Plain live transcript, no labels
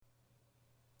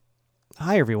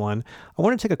Hi, everyone. I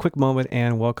want to take a quick moment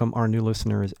and welcome our new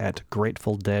listeners at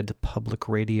Grateful Dead Public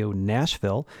Radio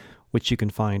Nashville, which you can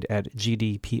find at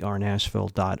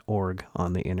gdprnashville.org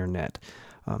on the internet.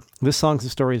 This Songs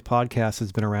and Stories podcast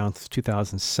has been around since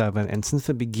 2007, and since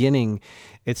the beginning,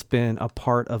 it's been a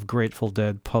part of Grateful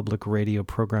Dead public radio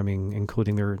programming,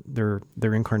 including their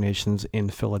incarnations in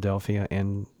Philadelphia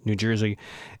and New Jersey,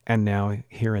 and now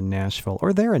here in Nashville,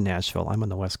 or they're in Nashville. I'm on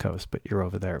the West Coast, but you're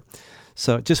over there.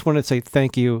 So just wanted to say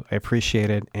thank you. I appreciate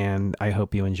it, and I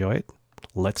hope you enjoy it.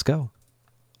 Let's go.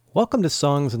 Welcome to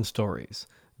Songs and Stories,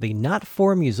 the not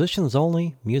for musicians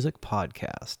only music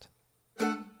podcast.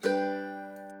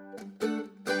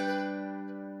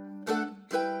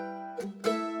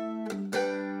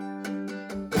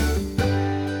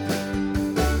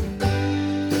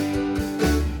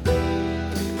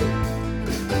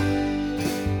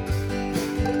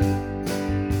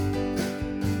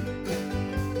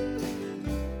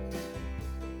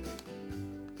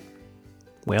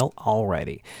 Well,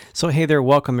 alrighty. So hey there,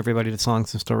 welcome everybody to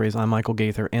Songs and Stories. I'm Michael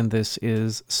Gaither, and this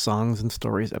is Songs and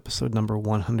Stories, episode number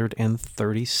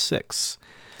 136.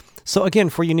 So again,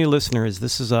 for you new listeners,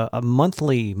 this is a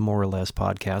monthly, more or less,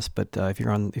 podcast. But if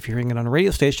you're hearing it on a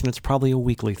radio station, it's probably a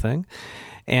weekly thing.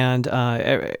 And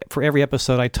for every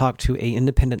episode, I talk to an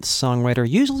independent songwriter,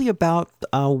 usually about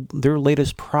their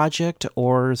latest project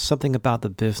or something about the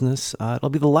business. It'll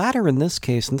be the latter in this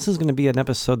case, and this is going to be an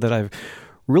episode that I've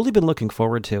really been looking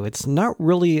forward to. It's not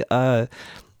really a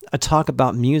talk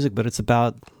about music, but it's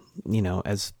about,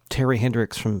 as Terry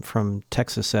Hendricks from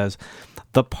Texas says,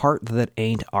 the part that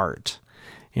ain't art.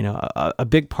 A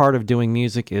big part of doing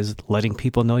music is letting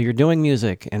people know you're doing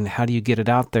music, and how do you get it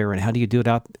out there, and how do you get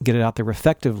it out there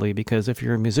effectively? Because if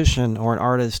you're a musician or an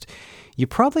artist, you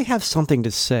probably have something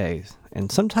to say,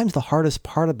 and sometimes the hardest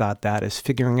part about that is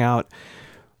figuring out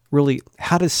really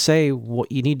how to say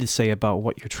what you need to say about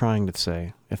what you're trying to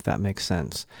say, if that makes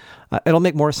sense. It'll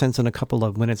make more sense in a couple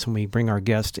of minutes when we bring our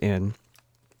guest in.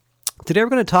 Today we're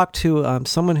going to talk to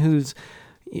someone who's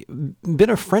been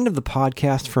a friend of the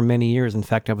podcast for many years. In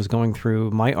fact, I was going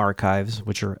through my archives,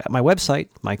 which are at my website,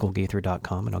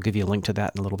 michaelgaither.com, and I'll give you a link to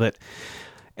that in a little bit.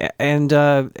 And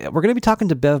we're going to be talking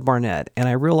to Bev Barnett, and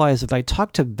I realized that I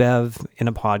talked to Bev in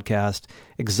a podcast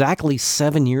exactly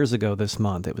 7 years ago this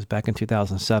month. It was back in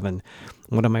 2007,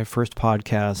 one of my first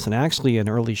podcasts, and actually an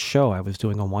early show. I was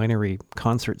doing a winery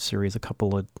concert series a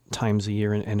couple of times a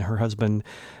year, and her husband,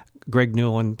 Greg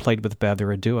Newland, played with Bev.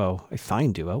 They're a duo, a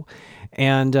fine duo,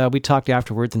 and we talked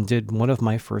afterwards and did one of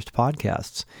my first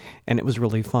podcasts, and it was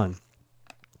really fun.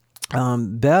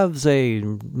 Bev's a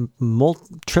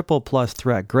triple plus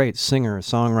threat, great singer,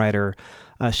 songwriter.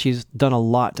 She's done a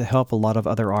lot to help a lot of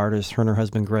other artists. Her and her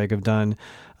husband Greg have done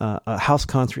a house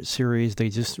concert series. They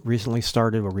just recently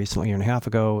started, a year and a half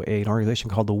ago, an organization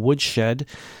called The Woodshed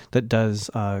that does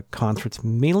concerts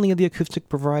mainly of the acoustic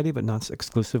variety, but not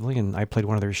exclusively. And I played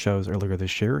one of their shows earlier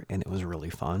this year, and it was really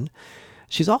fun.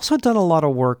 She's also done a lot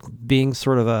of work being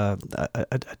sort of a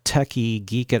techie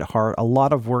geek at heart, a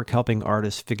lot of work helping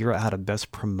artists figure out how to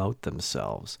best promote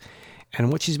themselves. And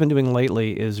what she's been doing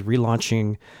lately is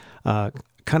relaunching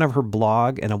kind of her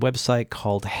blog and a website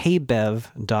called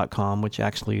heybev.com, which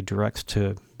actually directs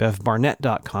to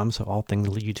bevbarnett.com, so all things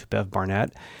lead you to Bev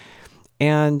Barnett.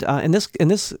 And in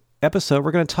this episode,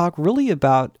 we're going to talk really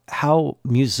about how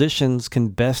musicians can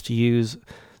best use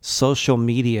social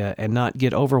media and not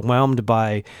get overwhelmed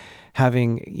by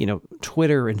having,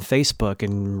 Twitter and Facebook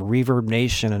and Reverb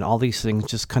Nation and all these things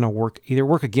just kind of work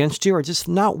against you or just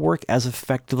not work as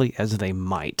effectively as they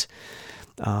might.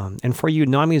 And for you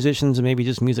non-musicians and maybe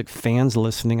just music fans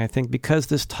listening, I think because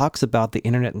this talks about the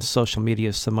internet and social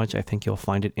media so much, I think you'll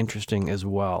find it interesting as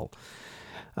well.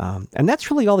 And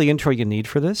that's really all the intro you need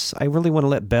for this. I really want to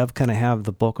let Bev kind of have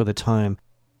the bulk of the time.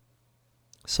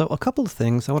 So a couple of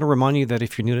things. I want to remind you that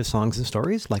if you're new to Songs and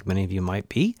Stories, like many of you might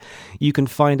be, you can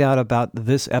find out about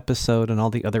this episode and all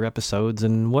the other episodes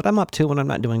and what I'm up to when I'm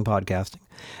not doing podcasting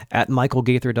at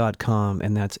michaelgaither.com,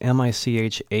 and that's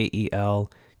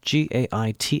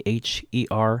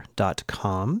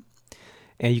michaelgaither.com.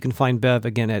 And you can find Bev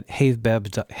again at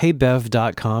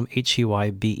heybev.com,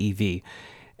 HEYBEV.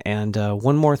 And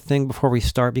one more thing before we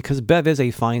start, because Bev is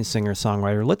a fine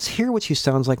singer-songwriter, let's hear what she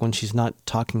sounds like when she's not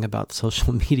talking about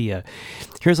social media.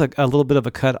 Here's a little bit of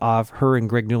a cut off her and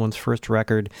Greg Newland's first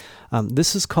record.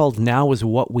 This is called Now Is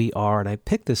What We Are, and I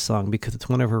picked this song because it's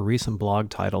one of her recent blog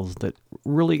titles that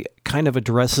really kind of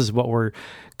addresses what we're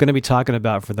going to be talking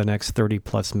about for the next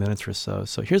 30-plus minutes or so.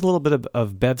 So here's a little bit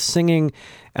of Bev singing,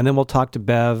 and then we'll talk to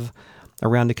Bev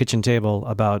around the kitchen table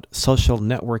about social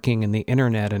networking and the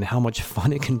internet and how much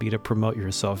fun it can be to promote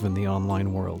yourself in the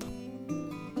online world.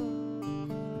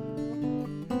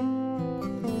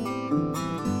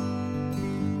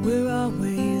 We're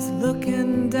always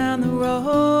looking down the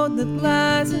road that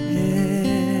lies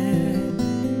ahead.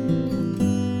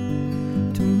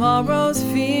 Tomorrow's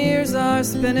fears are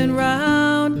spinning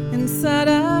round inside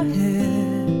our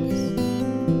heads.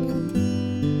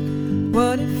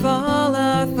 What if all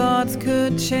our thoughts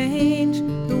could change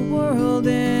the world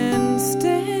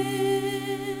instead?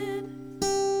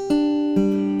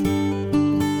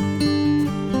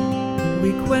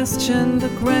 We question the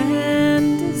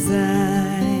grand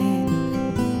design,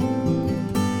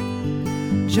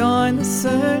 join the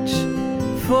search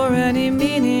for any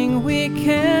meaning we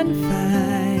can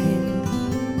find.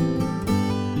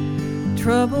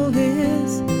 Trouble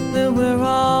is that we're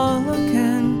all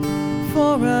looking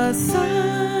for a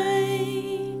sign,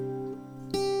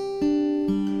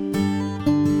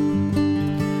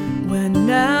 when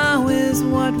now is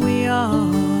what we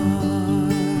are.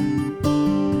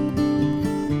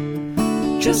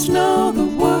 Just know the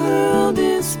world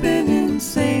is spinning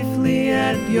safely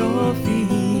at your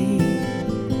feet.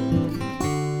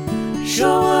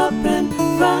 Show up and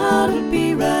vow to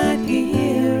be right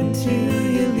here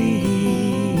until you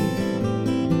leave.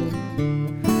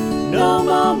 No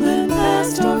moment,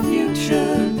 past or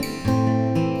future,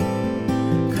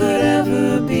 could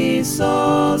ever be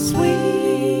so sweet.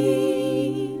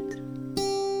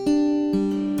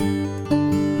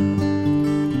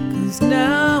 'Cause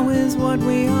now is what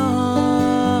we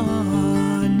are.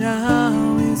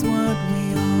 Now is what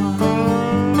we are.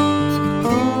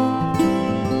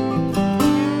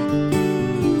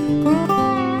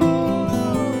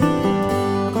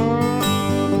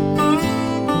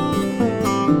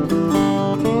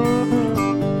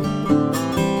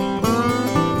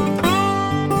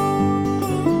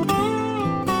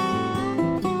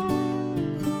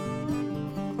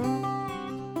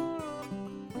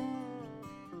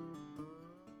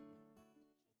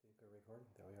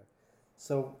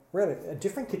 So we're at a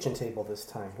different kitchen table this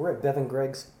time. We're at Bev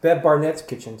Barnett's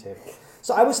kitchen table.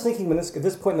 So I was thinking, at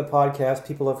this point in the podcast,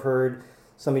 people have heard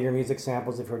some of your music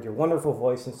samples, they've heard your wonderful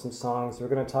voice and some songs. We're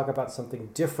going to talk about something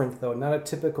different, though, not a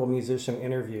typical musician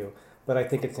interview, but I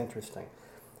think it's interesting.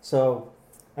 So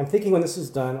I'm thinking when this is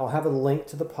done, I'll have a link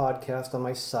to the podcast on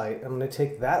my site. I'm going to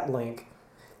take that link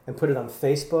and put it on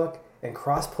Facebook and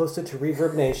cross-post it to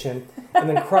Reverb Nation, and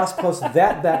then cross-post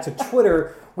that back to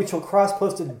Twitter, which will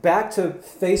cross-post it back to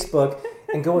Facebook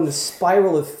and go in the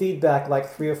spiral of feedback like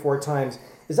 3 or 4 times.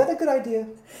 Is that a good idea?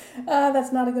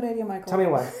 That's not a good idea, Michael. Tell me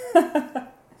why.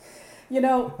 You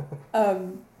know,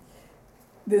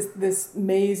 this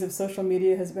maze of social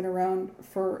media has been around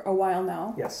for a while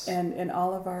now. Yes. And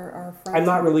all of our friends... I'm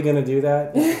not really going to do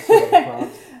that.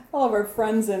 All of our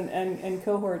friends and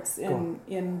cohorts in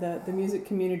the music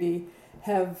community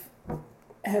have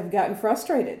gotten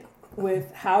frustrated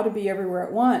with how to be everywhere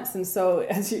at once. And so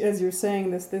as you're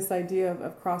saying, this idea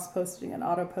of cross-posting and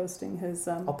auto-posting has...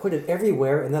 I'll put it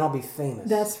everywhere and then I'll be famous.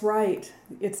 That's right.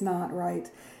 It's not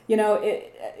right. You know,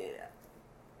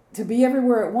 to be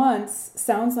everywhere at once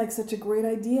sounds like such a great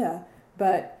idea,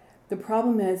 but the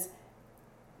problem is,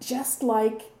 just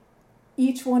like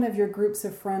each one of your groups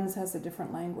of friends has a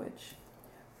different language,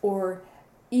 or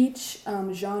each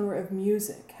genre of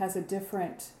music has a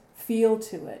different feel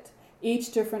to it,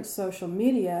 each different social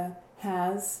media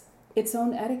has its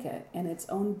own etiquette and its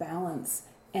own balance.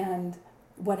 And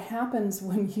what happens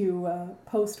when you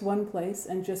post one place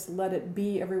and just let it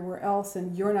be everywhere else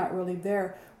and you're not really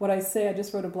there? What I say, I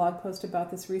just wrote a blog post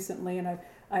about this recently, and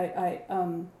I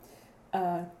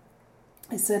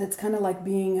said it's kind of like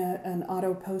being an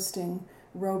auto-posting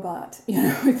robot, you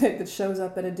know, that shows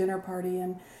up at a dinner party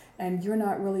and you're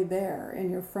not really there,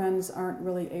 and your friends aren't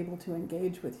really able to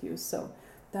engage with you. So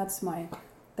that's my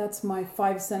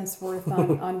 5 cents worth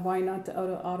on why not to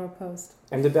auto post.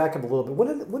 And to back up a little bit,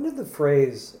 when did the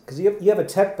phrase, because you have a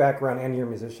tech background and you're a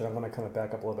musician, I want to kind of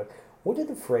back up a little bit. When did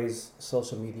the phrase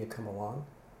social media come along?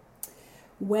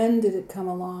 When did it come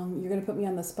along? You're going to put me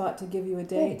on the spot to give you a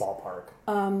date. Ballpark.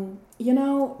 You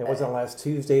know, it wasn't last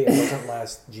Tuesday. It wasn't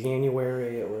last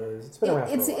January. It's been around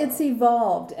for a while. It's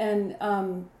evolved, and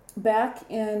back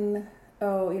in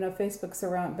Facebook's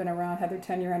been around, had their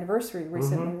 10-year anniversary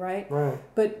recently, right? Right.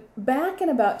 But back in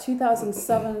about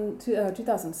 2007,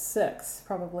 2006,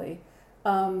 probably,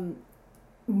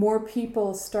 more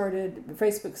people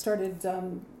Facebook started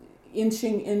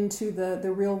inching into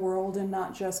the real world and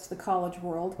not just the college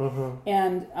world.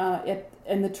 And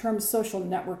the term social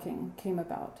networking came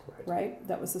about, right?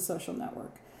 That was the social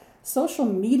network. Social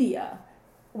media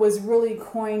was really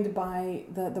coined by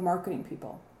the marketing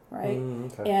people, right?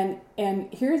 Okay. And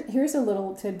here's a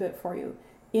little tidbit for you.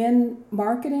 in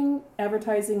marketing,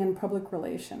 advertising, and public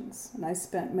relations. And I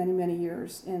spent many, many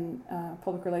years in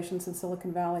public relations in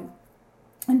Silicon Valley.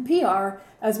 And PR,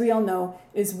 as we all know,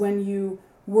 is when you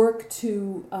work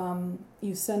to,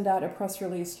 you send out a press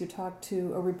release, you talk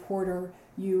to a reporter,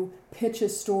 you pitch a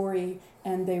story,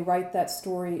 and they write that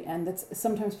story. And that's,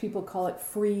 sometimes people call it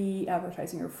free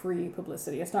advertising or free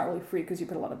publicity. It's not really free because you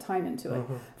put a lot of time into it.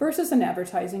 Versus an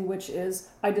advertising, which is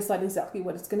I decide exactly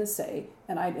what it's going to say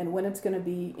and when it's going to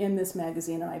be in this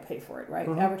magazine, and I pay for it, right?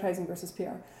 Advertising versus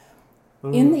PR.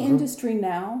 In the industry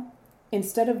now,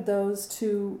 instead of those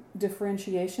two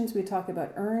differentiations, we talk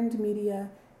about earned media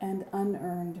and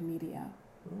unearned media,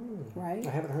 right?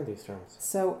 I haven't heard these terms.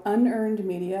 So unearned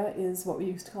media is what we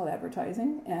used to call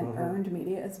advertising, and earned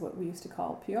media is what we used to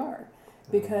call PR,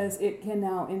 because it can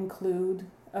now include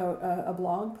a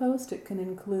blog post. It can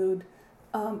include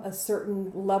a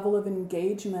certain level of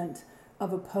engagement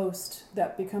of a post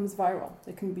that becomes viral.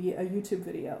 It can be a YouTube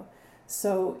video.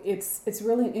 So it's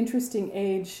really an interesting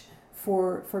age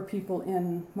for people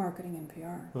in marketing and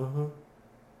PR.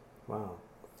 Wow.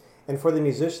 And for the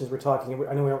musicians, we're talking,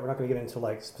 I know we're not going to get into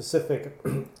like specific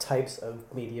types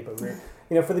of media, but we're,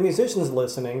 for the musicians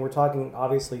listening, we're talking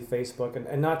obviously Facebook,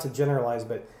 and not to generalize,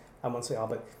 but I won't say all,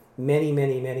 but many,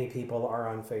 many, many people are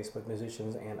on Facebook,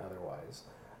 musicians and otherwise.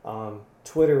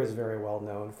 Twitter is very well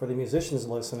known. For the musicians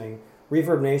listening,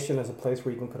 Reverb Nation is a place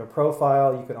where you can put a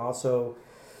profile. You can also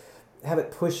have it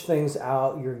push things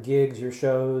out, your gigs, your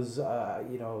shows.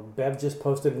 Bev just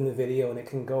posted in the video, and it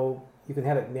can go. You can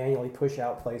have it manually push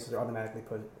out places or automatically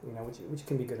put, which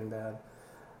can be good and bad.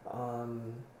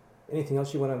 Anything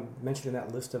else you want to mention in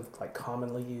that list of like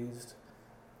commonly used?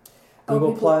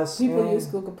 Google Plus. People use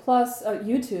Google Plus.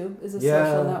 YouTube is a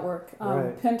social network.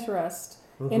 Right. Pinterest,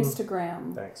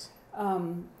 Instagram. Thanks.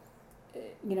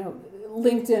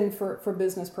 LinkedIn for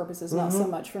business purposes, not so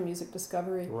much for music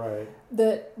discovery. Right.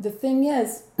 The thing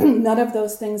is, none of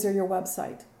those things are your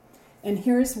website. And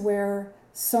here's where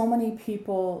so many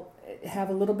people have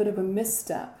a little bit of a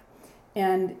misstep.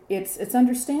 And it's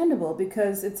understandable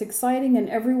because it's exciting, and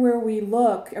everywhere we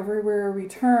look, everywhere we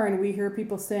turn, we hear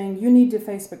people saying, you need a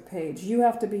Facebook page, you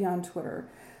have to be on Twitter.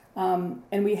 And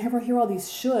we hear all these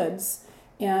shoulds,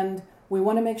 and we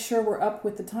want to make sure we're up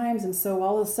with the times, and so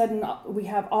all of a sudden we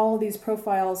have all of these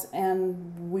profiles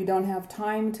and we don't have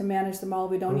time to manage them all.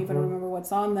 We don't even remember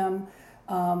what's on them.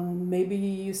 Maybe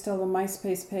you still have a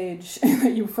MySpace page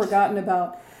that you've forgotten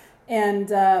about. And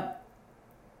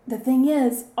the thing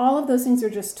is, all of those things are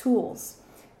just tools.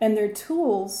 And they're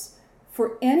tools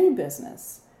for any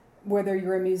business, whether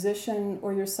you're a musician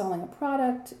or you're selling a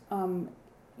product.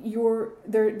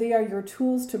 They are your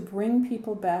tools to bring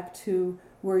people back to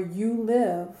where you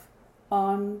live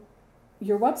on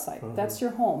your website. That's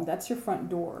your home. That's your front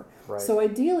door. Right. So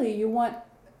ideally, you want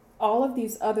all of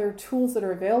these other tools that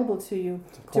are available to you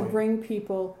to bring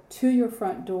people to your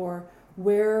front door,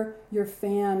 where your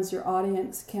fans, your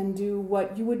audience can do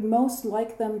what you would most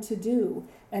like them to do.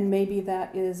 And maybe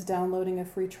that is downloading a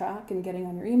free track and getting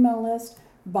on your email list,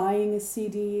 buying a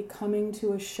CD, coming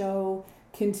to a show,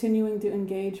 continuing to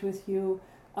engage with you.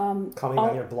 Commenting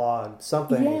on your blog,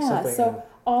 something. So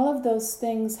all of those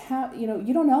things have, you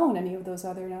don't own any of those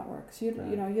other networks. You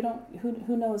don't,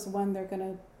 who knows when they're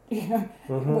going to,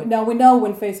 now we know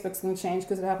when Facebook's going to change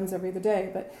because it happens every other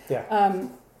day, but,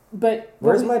 but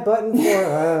where's my button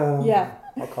for, yeah.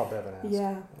 I'll call Bev and ask.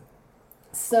 Yeah.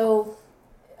 So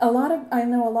I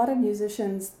know a lot of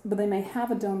musicians, but they may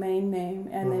have a domain name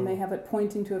and they may have it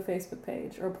pointing to a Facebook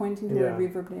page or pointing to a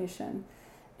Reverb Nation.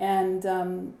 And,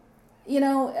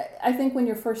 I think when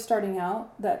you're first starting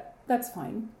out, that's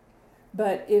fine.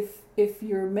 But if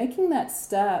you're making that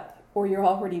step, or you're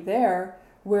already there,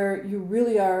 where you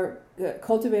really are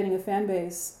cultivating a fan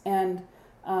base and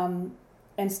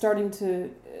starting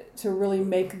to really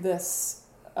make this,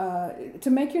 to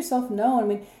make yourself known. I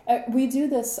mean, we do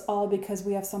this all because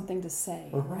we have something to say,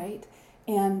 right?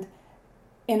 And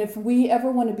if we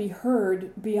ever want to be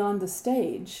heard beyond the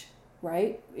stage,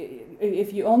 right?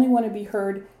 If you only want to be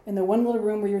heard in the one little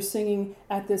room where you're singing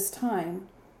at this time,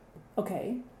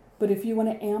 okay. But if you want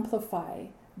to amplify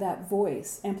that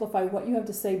voice, amplify what you have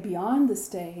to say beyond the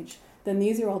stage, then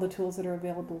these are all the tools that are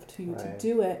available to you to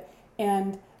do it.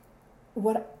 And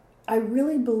what I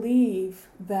really believe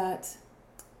that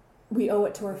we owe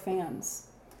it to our fans.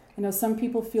 Some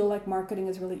people feel like marketing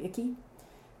is really icky,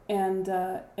 and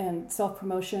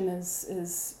self-promotion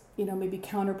is maybe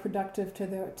counterproductive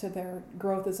to their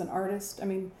growth as an artist. I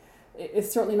mean,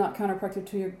 it's certainly not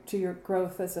counterproductive to your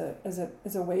growth as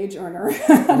a wage earner.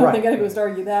 I don't think anyone would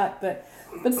argue that, but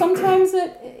sometimes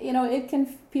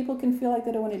people can feel like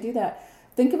they don't want to do that.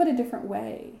 Think of it a different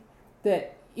way.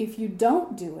 That if you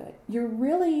don't do it, you're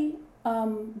really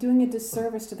doing a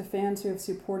disservice to the fans who have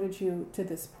supported you to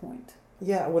this point.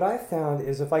 Yeah, what I found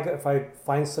is if I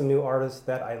find some new artists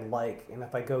that I like, and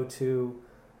if I go to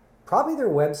probably their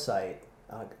website,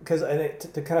 because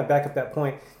to kind of back up that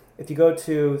point, if you go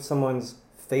to someone's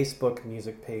Facebook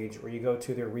music page, or you go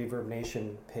to their Reverb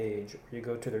Nation page, or you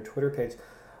go to their Twitter page,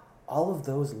 all of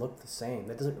those look the same.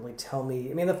 That doesn't really tell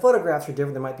me. I mean, the photographs are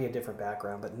different. There might be a different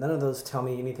background, but none of those tell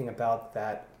me anything about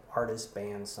that artist,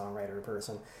 band, songwriter,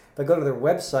 person. If I go to their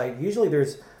website, usually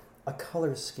there's a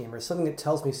color scheme or something that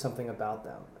tells me something about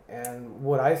them. And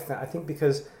what I think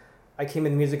because I came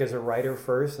in music as a writer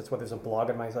first, that's why there's a blog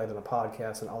on my site and a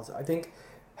podcast and all this. I think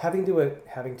having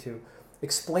to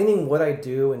explaining what I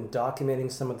do and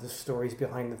documenting some of the stories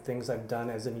behind the things I've done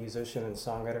as a musician and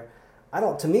songwriter, I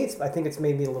think it's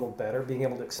made me a little better being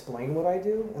able to explain what I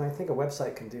do, and I think a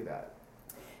website can do that.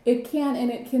 It can,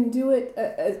 and it can do it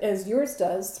as yours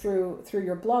does through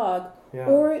your blog, yeah.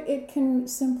 Or it can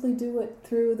simply do it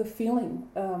through the feeling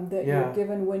that yeah. you're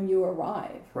given when you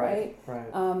arrive, right?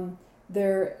 Right.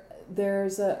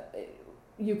 There's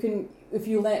you can if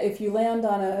you land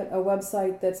on a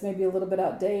website that's maybe a little bit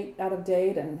out of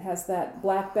date and has that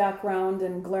black background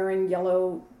and glaring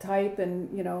yellow type and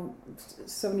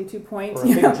 72 points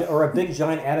or a big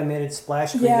giant animated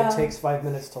splash screen that takes 5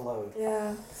 minutes to load.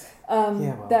 Yeah.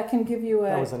 Well, that can give you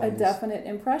a definite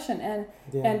impression, and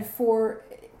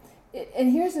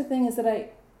here's the thing is that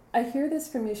I hear this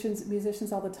from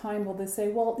musicians all the time. Well, they say,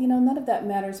 well, none of that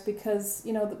matters because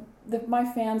my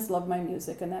fans love my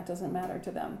music and that doesn't matter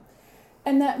to them,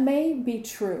 and that may be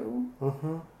true.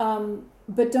 Mm-hmm.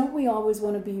 But don't we always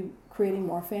want to be creating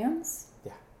more fans?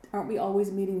 Yeah. Aren't we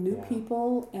always meeting new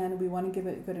people and we want to give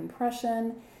it a good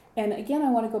impression? And again, I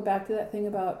want to go back to that thing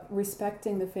about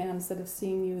respecting the fans that have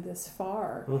seen you this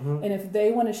far. Mm-hmm. And if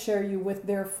they want to share you with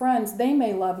their friends, they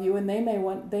may love you and they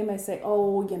may say,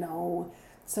 oh,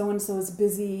 so-and-so is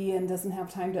busy and doesn't have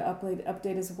time to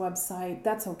update his website.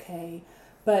 That's okay.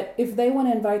 But if they want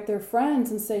to invite their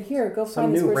friends and say, here, go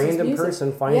find this person's music. Some new random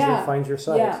person finds your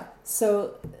site. Yeah.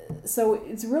 So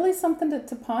it's really something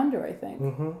to ponder, I think.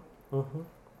 Mm-hmm. Mm-hmm.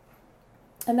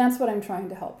 And that's what I'm trying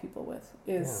to help people with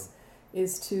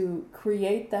is to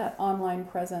create that online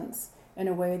presence in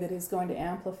a way that is going to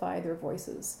amplify their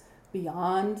voices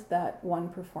beyond that one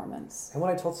performance. And what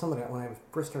I told somebody when I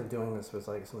first started doing this was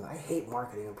like, I hate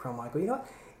marketing and promo. I go, what?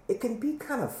 It can be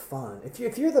kind of fun.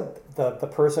 If you're the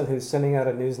person who's sending out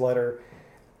a newsletter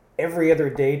every other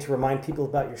day to remind people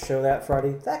about your show that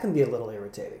Friday, that can be a little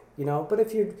irritating, But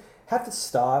if you have to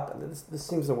stop, this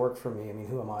seems to work for me. I mean,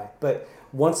 who am I? But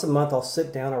once a month, I'll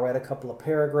sit down, I'll write a couple of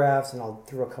paragraphs, and I'll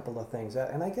throw a couple of things out,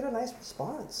 and I get a nice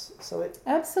response. So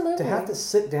absolutely to have to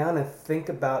sit down and think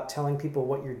about telling people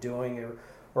what you're doing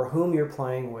or whom you're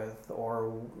playing with,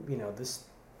 or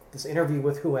this interview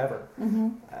with whoever. Mm-hmm.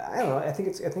 I don't know. I think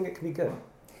it can be good.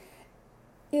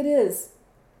 It is,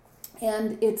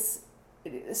 and it's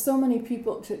so many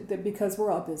people because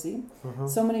we're all busy. Mm-hmm.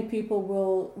 So many people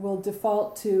will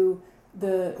default to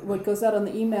what goes out on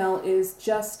the email is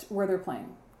just where they're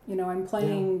playing. I'm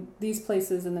playing these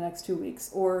places in the next 2 weeks,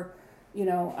 or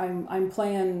I'm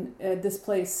playing at this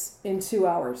place in 2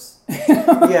 hours.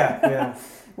 Yeah.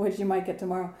 Which you might get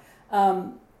tomorrow.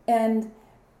 And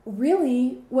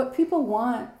really, what people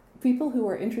want, people who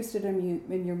are interested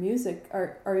in your music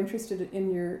are interested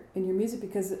in your music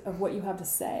because of what you have to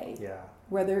say. Yeah.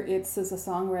 Whether it's as a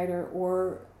songwriter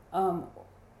or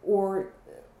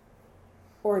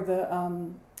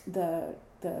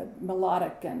the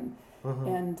melodic and mm-hmm.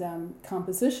 and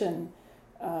composition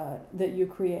that you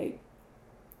create,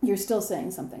 you're still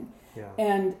saying something. Yeah.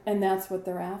 And that's what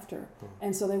they're after.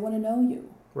 And so they want to know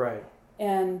you. Right.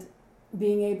 And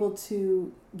being able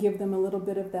to give them a little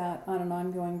bit of that on an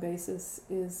ongoing basis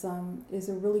is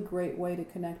a really great way to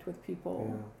connect with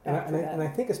people. Yeah. And I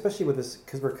think especially with this,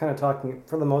 because we're kind of talking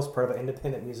for the most part about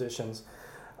independent musicians,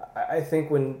 I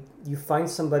think when you find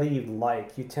somebody you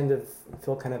like, you tend to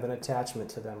feel kind of an attachment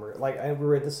to them. Or like I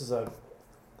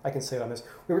can say it on this.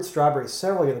 We were at Strawberry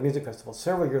the music festival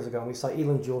several years ago, and we saw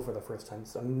Elin Jewell for the first time.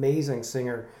 This amazing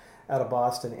singer out of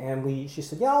Boston, and she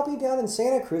said, "Yeah, I'll be down in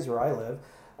Santa Cruz where I live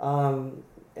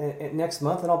next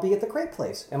month, and I'll be at the Crate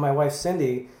Place." And my wife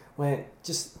Cindy went,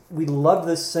 we love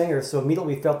this singer, so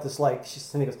immediately we felt this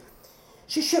Cindy goes,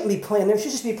 "She shouldn't be playing there. She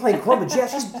should just be playing Columbia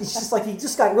Jazz." It's just like he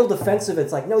just got real defensive.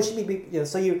 It's like, no, she should be.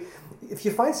 So if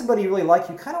you find somebody you really like,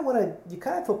 you kind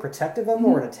of feel protective of them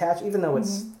or attached, even though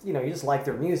it's you just like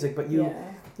their music, but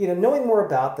knowing more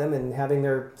about them and having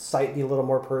their site be a little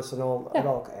more personal, it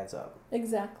all adds up.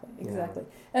 Exactly.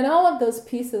 And all of those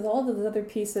pieces, all of those other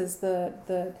pieces,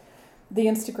 the the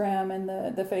Instagram and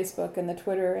the Facebook and the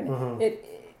Twitter, and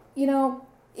Mm-hmm.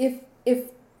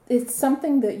 if it's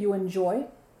something that you enjoy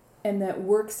and that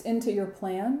works into your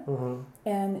plan, Mm-hmm.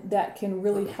 and that can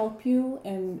really help you,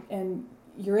 and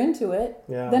you're into it,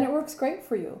 Yeah. then it works great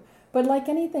for you. But like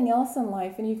anything else in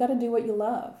life, and you got to do what you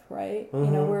love, right?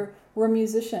 Mm-hmm. We're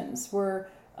musicians. We're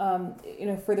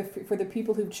for the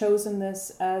people who've chosen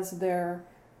this as their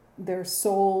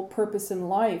sole purpose in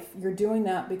life, you're doing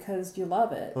that because you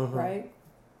love it, Mm-hmm. right?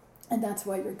 And that's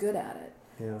why you're good at it.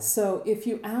 Yeah. So if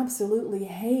you absolutely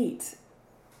hate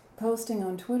posting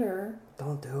on Twitter,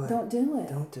 Don't do it. don't do it.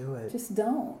 Don't do it. Just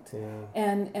don't. Yeah.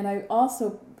 And I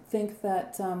also think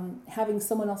that having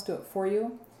someone else do it for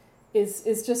you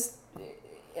is just,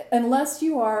 unless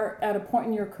you are at a point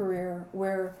in your career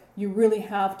where you really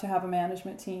have to have a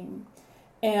management team,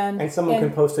 and someone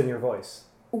can post in your voice.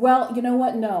 Well, you know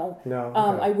what? No. No.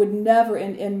 Okay. I would never,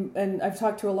 and I've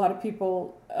talked to a lot of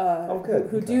people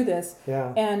who do this,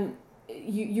 Yeah. and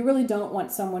you really don't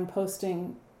want someone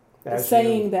posting As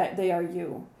saying you. that they are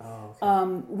you. Oh,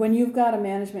 okay. When you've got a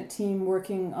management team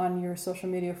working on your social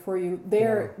media for you, they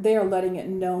are letting it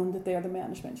known that they are the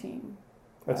management team.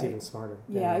 That's right? even smarter.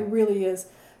 Yeah, it really is,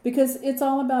 because it's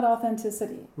all about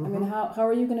authenticity. I mean, how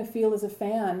are you going to feel as a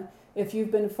fan if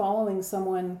you've been following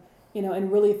someone,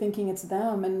 and really thinking it's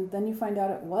them, and then you find out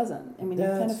it wasn't? I mean, you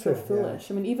kind of feel foolish.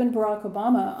 Yeah. I mean, even Barack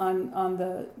Obama on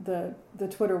the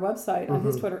Twitter website,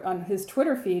 on his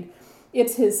Twitter feed,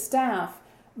 it's his staff.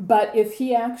 But if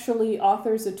he actually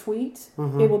authors a tweet,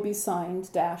 it will be signed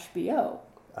 -BO.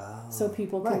 Oh, so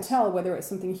people can tell whether it's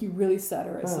something he really said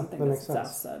or it's something that staff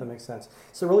said. That makes sense.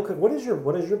 So really quick, what is your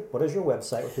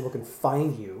website where people can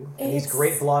find you and these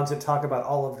great blogs that talk about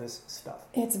all of this stuff?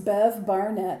 It's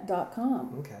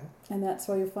bevbarnett.com. Okay. And that's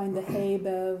where you'll find the Hey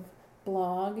Bev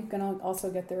blog. You can also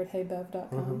get there at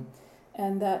heybev.com.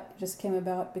 And that just came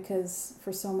about because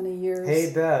for so many years...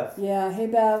 Hey Bev. Yeah, Hey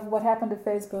Bev, what happened to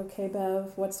Facebook? Hey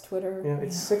Bev, what's Twitter? Yeah,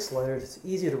 it's 6 letters. It's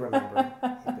easy to remember.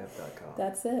 heybev.com.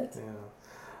 That's it. Yeah.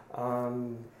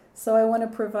 So I want to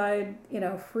provide,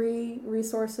 free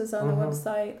resources on the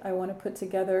website. I want to put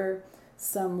together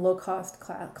some low-cost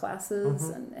classes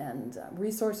and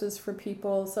resources for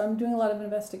people. So I'm doing a lot of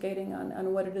investigating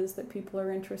on what it is that people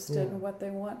are interested in and what they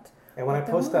want. And when I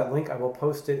post that link, I will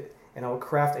post it, and I will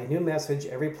craft a new message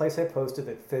every place I post it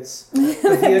that fits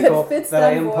the vehicle that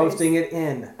I am posting it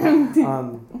in.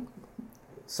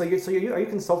 So are you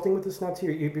consulting with this now too?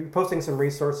 You're posting some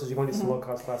resources. You're going to do some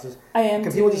low-cost classes. I am.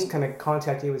 Can people just kind of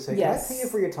contact you and say, yes. "Can I pay you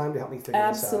for your time to help me figure this out?"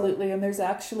 Absolutely. And there's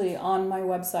actually on my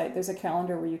website, there's a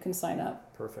calendar where you can sign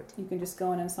up. Perfect. You can just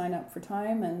go in and sign up for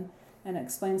time, and it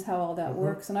explains how all that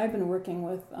works. And I've been working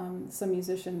with some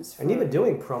musicians. And you've been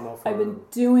doing promo for... I've been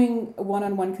doing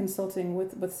one-on-one consulting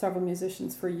with several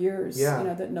musicians for years,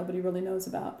 that nobody really knows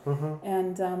about.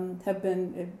 And have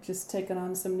been just taken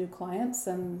on some new clients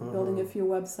and building a few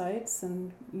websites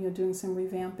and doing some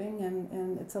revamping,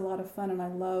 and it's a lot of fun, and I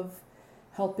love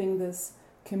helping this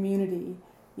community.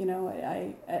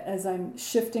 As I'm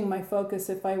shifting my focus,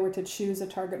 if I were to choose a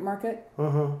target market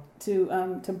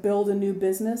to build a new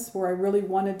business where I really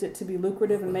wanted it to be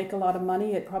lucrative and make a lot of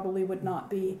money, it probably would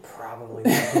not be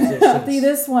musicians. be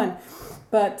this one.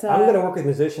 But I'm going to work with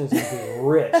musicians and be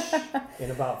rich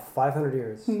in about 500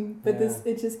 years. But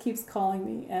it just keeps calling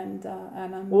me, and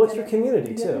I'm it's your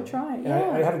community too. Try. And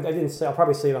Yeah. I didn't say. I'll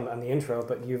probably say it on the intro,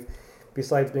 but you've,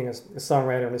 besides being a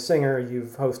songwriter and a singer,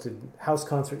 you've hosted house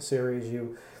concert series.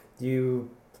 You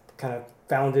kind of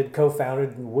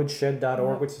co-founded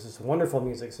Woodshed.org, which is this wonderful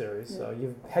music series. Yeah. So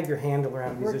you've had your hand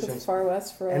around musicians. Worked with Far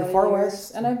West for a lot of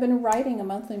years. And I've been writing a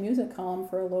monthly music column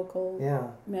for a local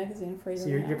magazine for a year. So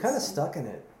you're kind of stuck in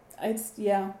it.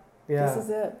 Yeah. This is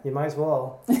it. You might as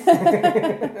well.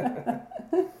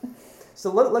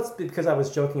 So let's, because I was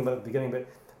joking about it at the beginning, but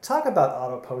talk about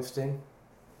auto posting.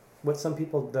 What some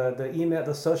people,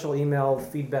 the social email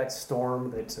feedback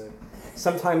storm that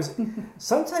sometimes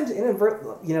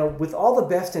inadvertently, with all the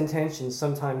best intentions,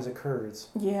 sometimes occurs.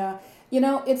 Yeah,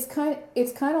 it's kind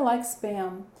of like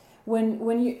spam. When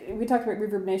we talked about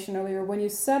Reverb Nation earlier, when you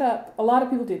set up, a lot of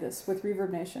people do this with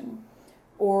Reverb Nation,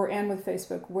 and with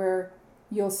Facebook, where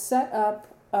you'll set up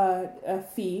a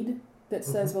feed that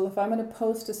says, well, if I'm going to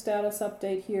post a status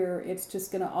update here, it's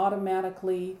just going to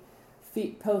automatically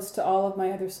post to all of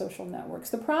my other social networks.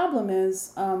 The problem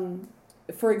is,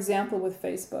 for example, with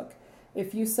Facebook,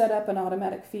 if you set up an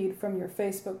automatic feed from your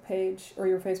Facebook page or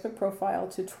your Facebook profile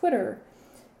to Twitter,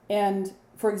 and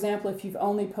for example, if you've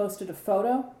only posted a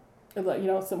photo,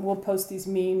 so we'll post these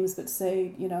memes that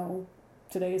say,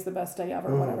 today is the best day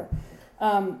ever, whatever.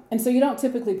 And so you don't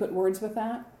typically put words with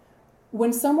that.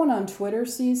 When someone on Twitter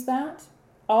sees that,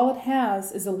 all it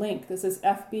has is a link. This is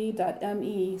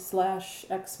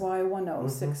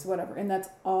fb.me/xy10 whatever, and that's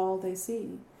all they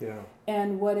see. Yeah.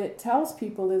 And what it tells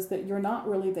people is that you're not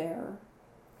really there,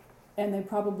 and they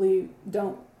probably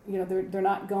don't. They're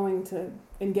not going to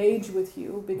engage with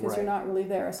you because you're not really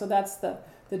there. So that's the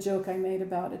joke I made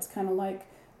about it's kind of like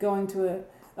going to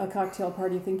a cocktail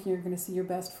party thinking you're going to see your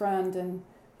best friend, and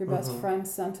your best friend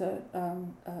sent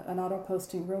an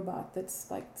auto-posting robot that's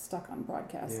like stuck on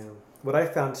broadcast. Yeah. What I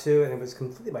found too, and it was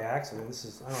completely by accident, this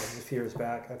is, I don't know, this is a few years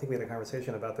back, I think we had a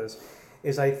conversation about this,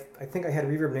 is I think I had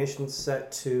Reverb Nation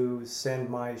set to send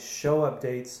my show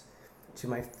updates to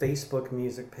my Facebook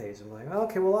music page. I'm like, oh,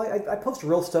 okay, well, I post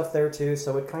real stuff there too,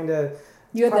 so it kind of...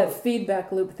 You had that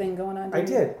feedback loop thing going on, didn't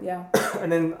you? I did. Yeah.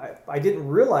 And then I didn't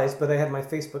realize, but I had my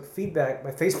Facebook feedback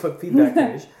page,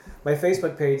 my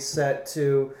Facebook page set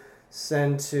to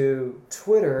send to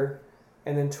Twitter,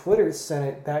 and then Twitter sent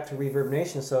it back to Reverb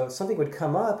Nation. So something would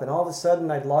come up, and all of a sudden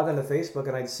I'd log onto Facebook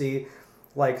and I'd see,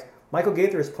 like, Michael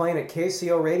Gaither is playing at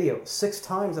KCO Radio 6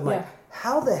 times. I'm like,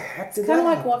 how the heck did that happen? It's kind of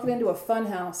like walking into a fun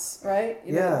house, right?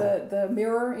 The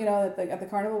mirror, at the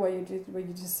carnival where you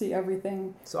just see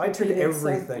everything. So I turned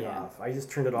everything off. I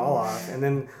just turned it all off. And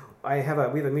then we have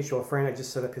a mutual friend. I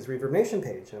just set up his Reverb Nation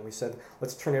page, and we said,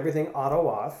 let's turn everything auto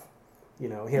off. He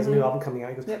has a new album coming out.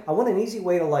 He goes, I want an easy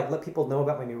way to let people know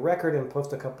about my new record and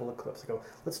post a couple of clips. I go,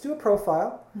 let's do a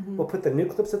profile. We'll put the new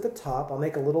clips at the top. I'll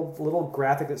make a little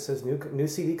graphic that says new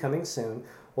CD coming soon.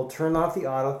 We'll turn off the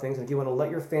auto things, and if you want to let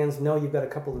your fans know you've got a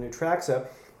couple of new tracks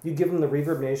up, you give them the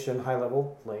Reverb Nation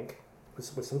high-level link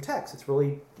with some text. It's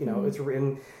really, it's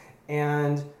written.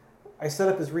 And I set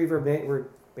up this Reverb Nation. We're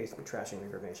basically trashing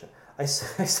Reverb Nation. I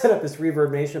set up this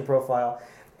Reverb Nation profile,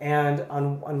 and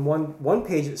on one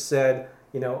page it said,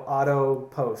 auto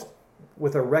post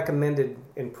with a recommended,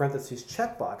 in parentheses,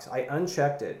 checkbox. I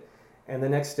unchecked it, and the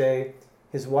next day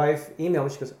his wife emailed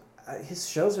me. She goes, his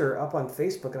shows are up on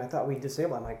Facebook, and I thought we'd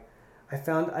disable it. I'm like, I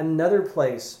found another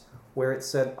place where it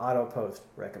said auto post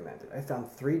recommended. I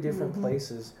found 3 different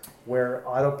places where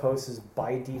auto post is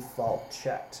by default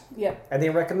checked. Yep. And they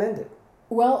recommend it.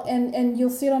 Well, and you'll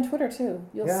see it on Twitter too.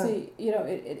 You'll see,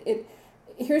 it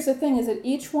here's the thing, is that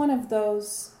each one of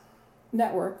those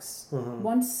networks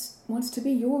wants to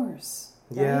be yours.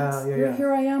 Right? Yeah.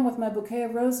 Here I am with my bouquet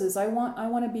of roses. I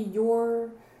want to be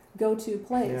your go-to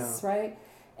place, right?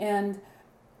 And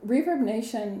Reverb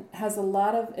Nation has a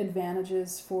lot of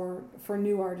advantages for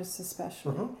new artists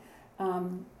especially.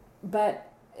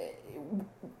 But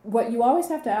what you always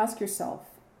have to ask yourself,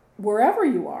 wherever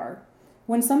you are,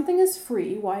 when something is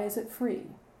free, why is it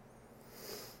free?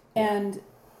 And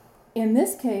in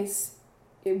this case,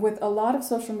 with a lot of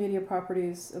social media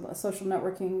properties, social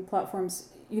networking platforms,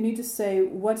 you need to say,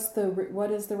 what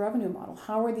is the revenue model?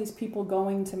 How are these people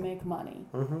going to make money?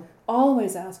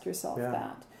 Always ask yourself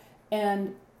that.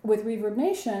 And with Reverb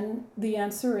Nation, the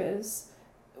answer is,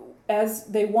 as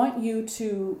they want you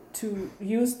to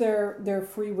use their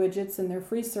free widgets and their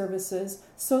free services,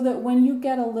 so that when you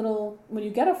get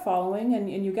a following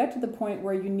and you get to the point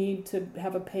where you need to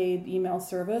have a paid email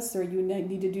service or you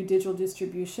need to do digital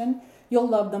distribution, you'll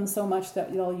love them so much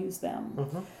that you'll use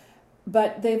them.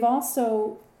 But they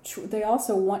also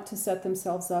want to set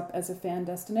themselves up as a fan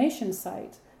destination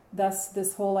site. Thus,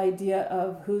 this whole idea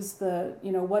of who's the,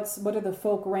 what are the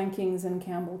folk rankings in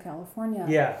Campbell, California?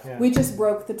 Yeah. We just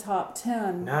broke the top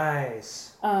 10.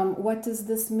 Nice. What does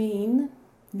this mean?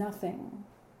 Nothing.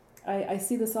 I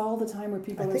see this all the time where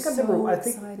people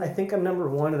excited. I think I'm number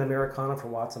 1 in Americana for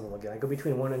Watsonville again. I go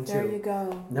between 1 and 2. There you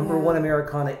go. Number 1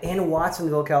 Americana in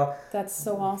Watsonville, Cal. That's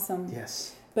so awesome.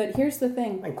 Yes. But here's the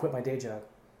thing. I can quit my day job.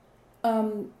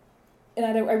 And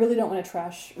I really don't want to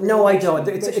trash. No, I don't.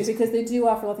 It's because they do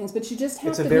offer a lot of things, but you just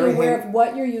have to be aware of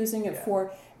what you're using it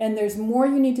for. And there's more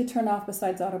you need to turn off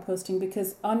besides auto posting,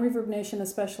 because on Reverb Nation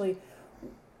especially,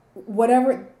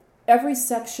 every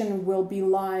section will be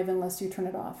live unless you turn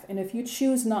it off. And if you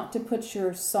choose not to put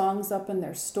your songs up in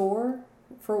their store,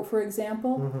 for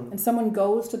example, and someone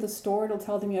goes to the store, it'll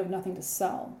tell them you have nothing to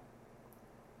sell.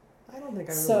 I don't think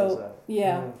I realized that.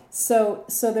 Yeah. So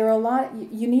there are a lot.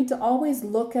 You need to always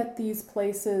look at these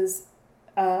places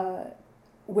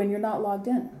when you're not logged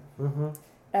in.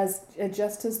 As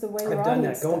just as the way I've done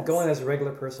that. Going as a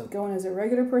regular person. Going as a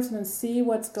regular person and see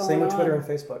what's going on. Same with Twitter and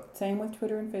Facebook. Same with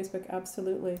Twitter and Facebook,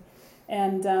 absolutely.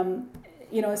 And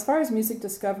as far as music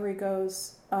discovery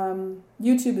goes,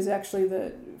 YouTube is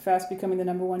actually fast becoming the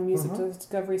number 1 music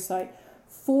discovery site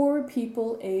for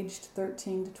people aged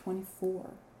 13 to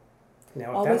 24.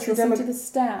 Now, always listen to the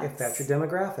stats. If that's your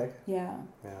demographic. Yeah.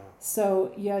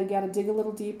 So, you got to dig a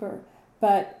little deeper.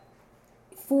 But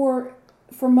for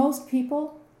most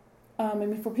people, I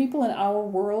mean, for people in our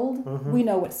world, Mm-hmm. we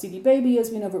know what CD Baby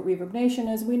is, we know what Reverb Nation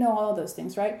is, we know all of those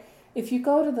things, right? If you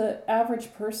go to the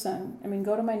average person, I mean,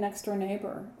 go to my next door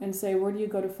neighbor and say, where do you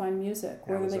go to find music?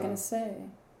 What are they Amazon. going to say?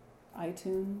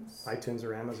 iTunes. iTunes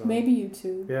or Amazon. Maybe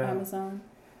YouTube, Yeah. Amazon.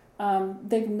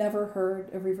 They've never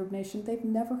heard of Reverb Nation. They've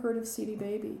never heard of CD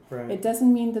Baby. Right. It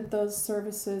doesn't mean that those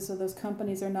services or those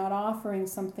companies are not offering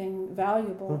something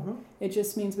valuable. Mm-hmm. It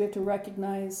just means we have to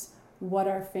recognize what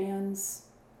our fans.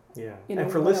 Yeah. You know,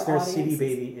 and for what our listeners, CD audience is.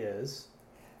 Baby is.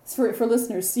 For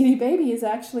listeners, CD Baby is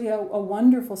actually a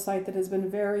wonderful site that has been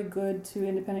very good to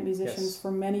independent musicians Yes.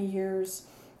 for many years.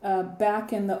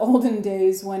 Back in the olden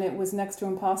days when it was next to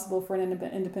impossible for an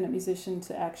independent musician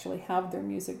to actually have their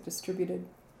music distributed,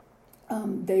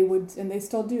 they would, and they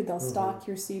still do, they'll stock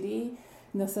your CD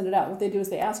and they'll send it out. What they do is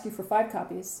they ask you for 5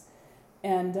 copies,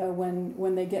 and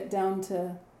when they get down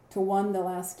to one, they'll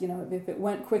ask, you know, if it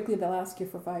went quickly, they'll ask you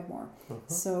for 5 more. Mm-hmm.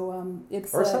 So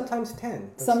it's Or sometimes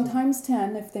 10. sometimes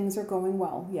 10 if things are going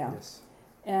well. Yeah. Yes.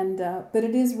 And but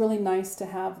it is really nice to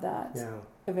have that Yeah.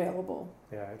 available.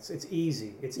 Yeah. It's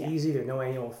easy. It's Yeah. easy. There are no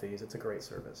annual fees. It's a great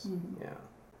service. Mhm. Yeah.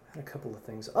 I had a couple of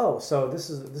things. Oh, so this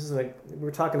is like we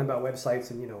were talking about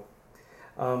websites, and you know,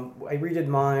 I redid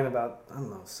mine about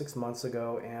 6 months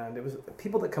ago, and it was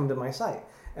people that come to my site,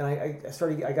 and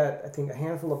I got I think a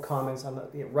handful of comments on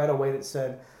the right away that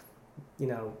said, you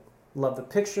know, love the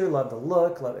picture, love the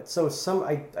look, love it. So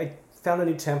I found a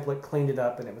new template, cleaned it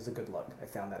up, and it was a good look. I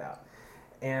found that out,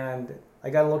 and I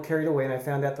got a little carried away, and I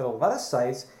found out that a lot of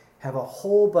sites have a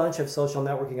whole bunch of social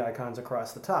networking icons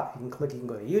across the top. You can click, you can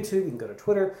go to YouTube, you can go to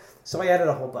Twitter. So I added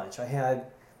a whole bunch.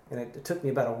 And it took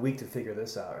me about a week to figure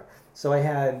this out. So I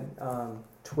had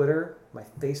Twitter, my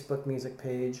Facebook music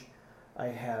page, I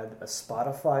had a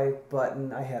Spotify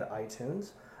button, I had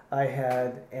iTunes, I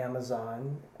had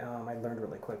Amazon, I learned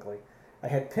really quickly. I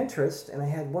had Pinterest, and I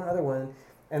had one other one.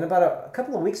 And about a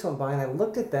couple of weeks went by, and I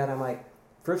looked at that, and I'm like,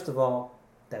 first of all,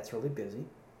 that's really busy.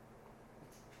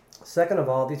 Second of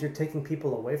all, these are taking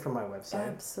people away from my website.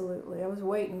 Absolutely. I was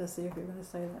waiting to see if you were going to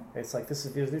say that. It's like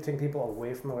they're taking people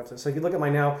away from my website. So if you look at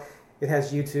mine now, it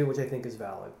has YouTube, which I think is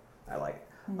valid. I like it.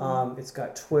 Mm-hmm. It's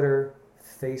got Twitter,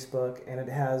 Facebook, and it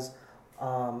has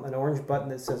an orange button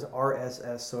that says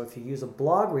RSS. So if you use a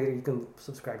blog reader, you can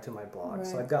subscribe to my blog. Right.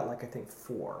 So I've got I think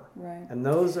 4. Right. And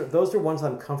those are ones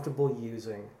I'm comfortable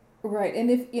using. Right, and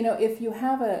if you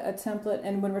have a template,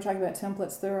 and when we're talking about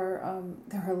templates, there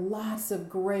are lots of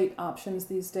great options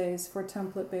these days for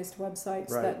template-based websites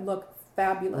Right. that look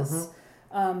fabulous.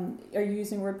 Mm-hmm. Are you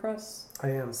using WordPress? I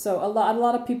am. So a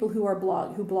lot of people who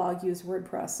blog use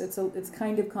WordPress. It's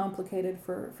kind of complicated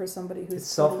for somebody who's It's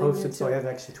self-hosted, totally new so to I it. have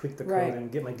to actually tweak the code Right.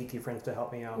 and get my geeky friends to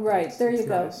help me out. Right, It's- there you it's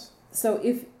go. nice. So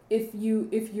if you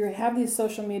have these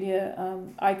social media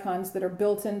icons that are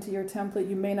built into your template,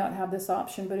 you may not have this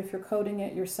option, but if you're coding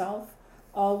it yourself,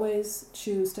 always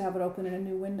choose to have it open in a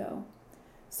new window.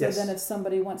 So Yes. then if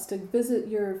somebody wants to visit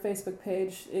your Facebook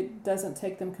page, it doesn't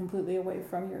take them completely away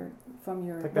from your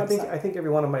In fact, website. I think every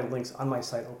one of my links on my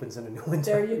site opens in a new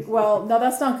window. There you well, no,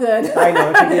 that's not good. I know,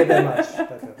 it can be a bit much.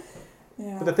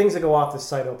 Yeah. But the things that go off the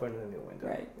site open in a new window.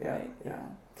 Right, Yeah, right, yeah.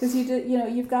 Because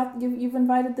you've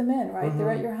invited them in, right? They're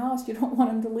Mhm. at your house. You don't want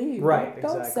them to leave. Right,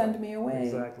 Don't exactly. send me away.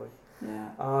 Exactly.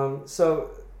 Yeah. So,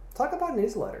 talk about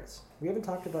newsletters. We haven't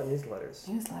talked about newsletters.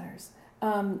 Newsletters.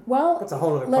 Well, That's a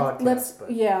whole other podcast.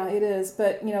 But yeah, it is.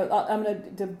 But I'm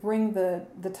going to bring the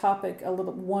topic a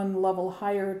little one level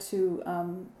higher to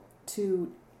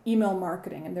email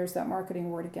marketing, and there's that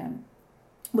marketing word again.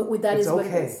 But that It's is what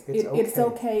okay. it is. It's It's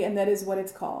okay, and that is what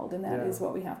it's called, and that is Yeah.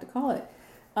 what we have to call it.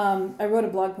 I wrote a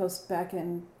blog post back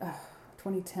in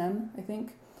 2010, I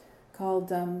think, called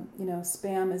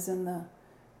spam is in the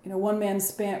one man's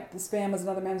spam is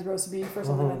another man's roast beef or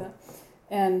something like that.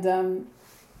 And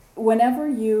whenever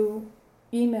you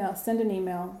send an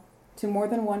email to more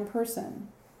than one person,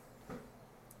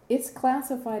 it's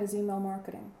classified as email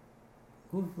marketing.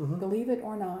 Mm-hmm. Believe it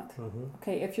or not. Mm-hmm.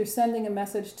 Okay, if you're sending a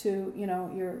message to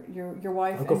your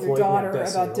wife Uncle and your Floyd, daughter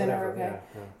Bessie, about or dinner, whatever, okay,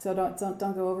 yeah. so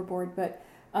don't go overboard. But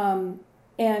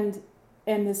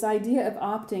and this idea of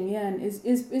opting in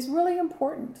is really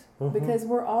important Mhm. because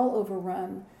we're all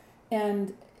overrun,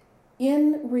 and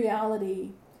in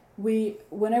reality,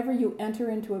 whenever you enter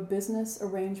into a business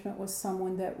arrangement with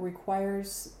someone that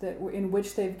requires in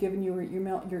which they've given you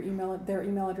their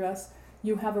email address,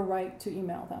 you have a right to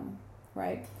email them,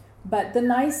 right? But the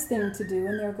nice thing to do,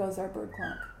 and there goes our bird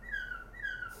clock.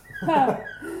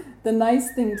 The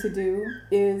nice thing to do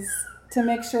is to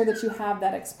make sure that you have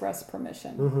that express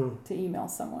permission Mm-hmm. to email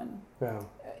someone. Yeah.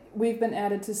 we've been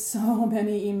added to so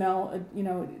many email,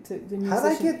 to musicians. How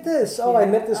did I get this? Oh, I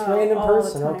met this random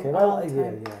person. Time, Okay, well,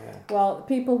 yeah. Well,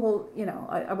 people will,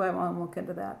 I won't get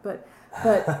into that, but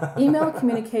email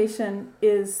communication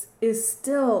is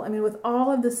still, I mean, with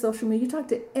all of the social media, you talk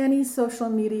to any social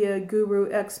media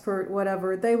guru, expert,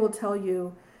 whatever, they will tell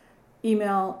you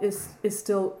email is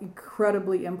still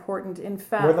incredibly important. In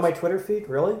fact, more than my Twitter feed,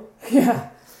 really? Yeah.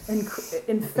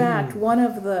 In fact, one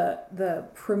of the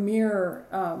premier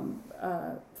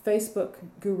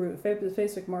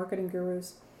Facebook marketing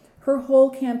gurus, her whole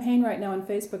campaign right now on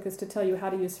Facebook is to tell you how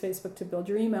to use Facebook to build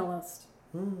your email list.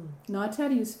 Not how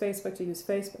to use Facebook to use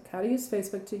Facebook. How to use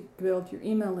Facebook to build your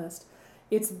email list.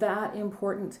 It's that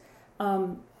important.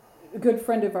 A good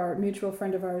friend of ours, mutual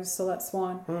friend of ours, Solette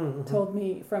Swan, told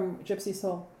me, from Gypsy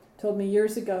Soul, told me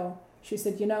years ago, she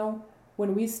said,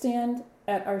 when we stand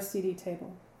at our CD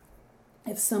table,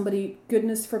 if somebody,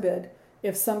 goodness forbid,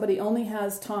 if somebody only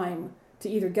has time to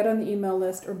either get on the email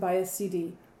list or buy a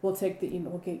CD, we'll take the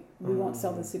email. Okay, we won't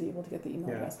sell the CD. We'll get the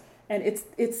email address. And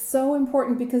it's so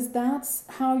important because that's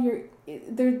how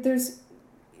there's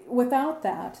without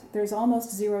that, there's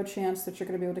almost zero chance that you're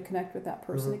going to be able to connect with that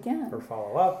person again. Or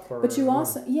follow up. But you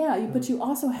also, but you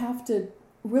also have to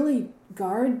really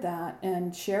guard that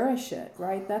and cherish it,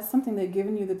 right? That's something they've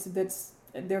given you that's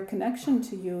their connection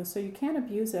to you, so you can't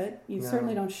abuse it. You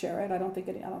certainly don't share it. I don't think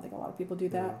a lot of people do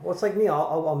that. No. Well, it's like me.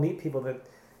 I'll meet people that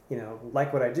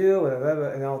like what I do,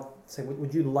 and I'll say,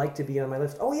 "Would you like to be on my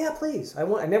list?" Oh yeah, please.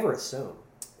 I never assume.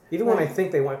 Even when I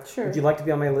think they want, would you like to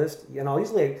be on my list? And I'll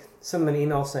usually send them an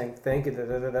email saying, "Thank you, I'm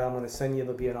going to send you.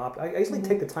 There'll be an opt." I usually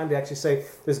take the time to actually say,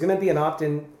 "There's going to be an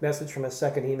opt-in message from a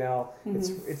second email.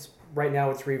 It's right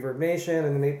now it's Reverb Nation,"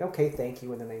 and then they thank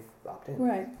you, and then they opt in.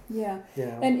 Right. Yeah.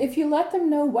 And if you let them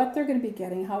know what they're going to be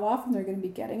getting, how often they're going to be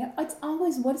getting it, it's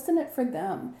always what's in it for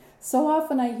them. So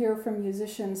often I hear from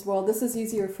musicians, "Well, this is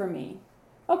easier for me."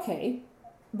 Okay,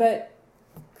 but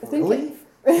really?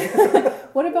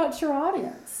 What about your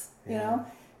audience? And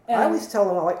I always tell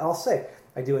them, I'll say,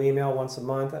 I do an email once a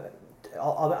month.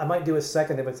 I might do a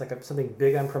second if it's like something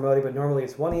big I'm promoting, but normally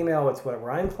it's one email. It's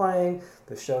whatever I'm playing,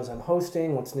 the shows I'm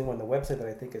hosting, what's new on the website that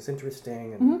I think is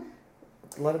interesting, and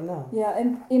let them know. Yeah,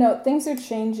 and things are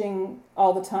changing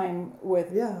all the time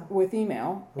with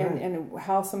email and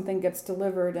how something gets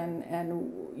delivered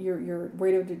and your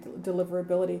rate of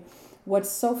deliverability. What's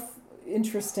so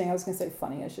interesting, I was going to say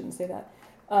funny, I shouldn't say that,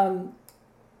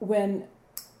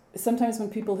 sometimes when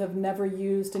people have never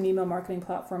used an email marketing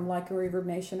platform like a Reverb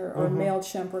Nation or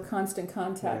MailChimp or Constant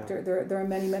Contact, there are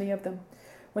many, many of them,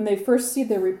 when they first see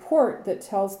the report that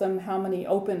tells them how many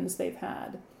opens they've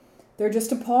had, they're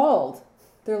just appalled.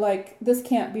 They're like, this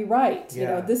can't be right.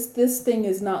 This thing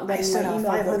is not letting my email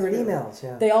 500 go through. emails.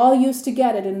 Yeah. They all used to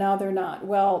get it and now they're not.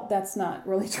 Well, that's not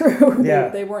really true.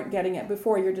 They weren't getting it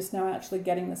before. You're just now actually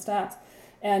getting the stats.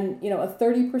 And, a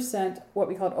 30%, what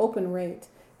we call an open rate,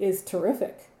 is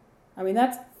terrific. I mean,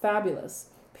 that's fabulous.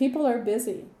 People are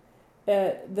busy.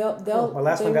 My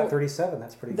last one got 37.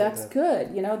 That's pretty good. That's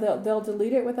good. They'll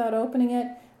delete it without opening it.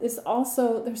 There's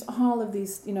all of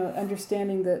these,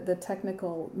 understanding the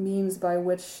technical means by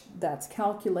which that's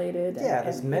calculated.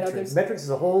 There's metrics. Metrics is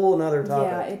a whole other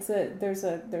topic. Yeah,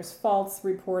 there's false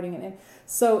reporting, and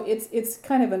so it's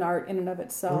kind of an art in and of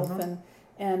itself.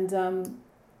 And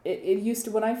it used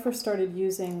to, when I first started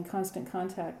using Constant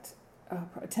Contact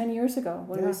 10 years ago,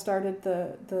 when we started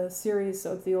the series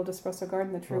of the Old Espresso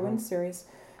Garden, the True Wind series.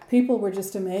 People were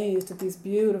just amazed at these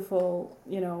beautiful,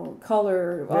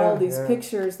 color, all these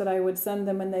pictures that I would send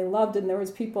them, and they loved it. And there was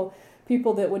people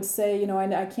that would say,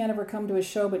 I can't ever come to a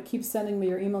show, but keep sending me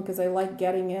your email because I like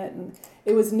getting it. And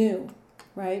it was new,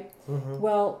 right?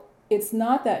 Well, it's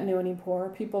not that new anymore.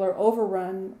 People are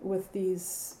overrun with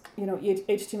these,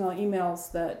 HTML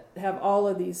emails that have all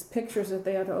of these pictures that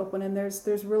they have to open, and there's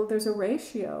a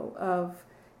ratio of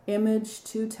image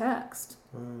to text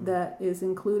that is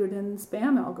included in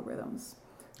spam algorithms.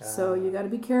 So you got to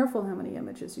be careful how many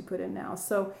images you put in now.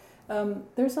 So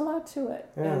there's a lot to it,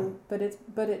 but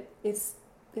it's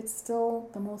still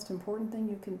the most important thing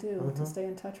you can do to stay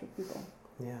in touch with people.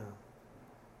 Yeah.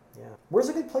 Where's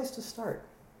a good place to start?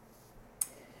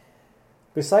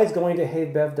 Besides going to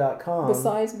heybev.com.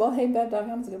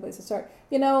 HeyBev.com is a good place to start.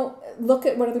 Look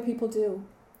at what other people do.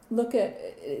 Look at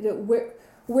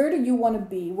where do you want to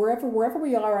be? Wherever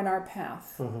we are on our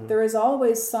path, there is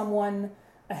always someone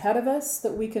ahead of us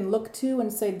that we can look to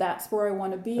and say, that's where I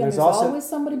want to be. And there's always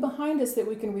somebody behind us that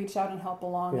we can reach out and help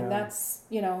along. And that's,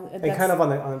 And kind of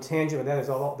on a tangent with that,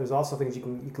 there's also things you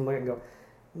can look and go,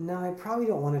 no, I probably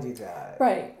don't want to do that.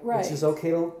 Right. Which is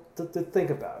okay to think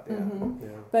about. Yeah. Mm-hmm. Yeah.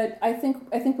 But I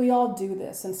think we all do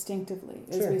this instinctively,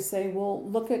 as Sure. we say, well,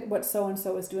 look at what so and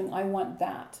so is doing. I want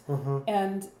that. Mm-hmm.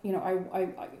 And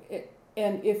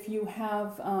and if you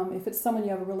have, if it's someone you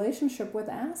have a relationship with,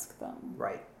 ask them.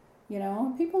 Right.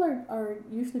 People are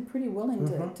usually pretty willing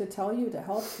Mm-hmm. to tell you, to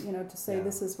help, to say, Yeah.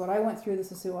 this is what I went through,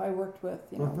 this is who I worked with,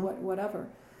 Mm-hmm. whatever.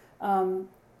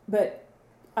 But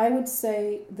I would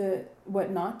say that what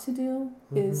not to do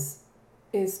Mm-hmm.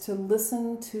 is to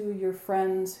listen to your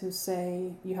friends who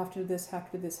say, you have to do this, have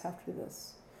to do this, have to do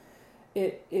this.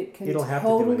 It can You don't have to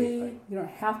do totally, anything. you don't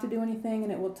have to do anything,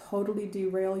 and it will totally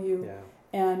derail you. Yeah.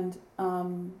 And,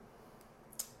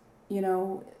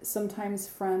 sometimes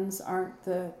friends aren't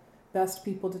the best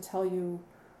people to tell you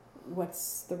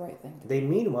what's the right thing to do. They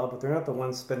mean well, but they're not the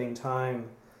ones spending time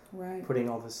Right. putting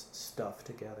all this stuff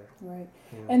together. Right.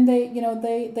 Yeah. And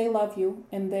they love you,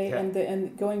 and they Yeah.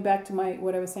 and going back to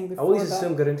what I was saying before. Always about,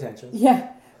 assume good intentions.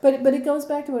 Yeah. But it goes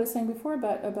back to what I was saying before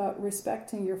about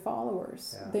respecting your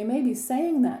followers. Yeah. They may be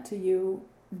saying that to you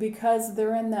because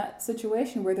they're in that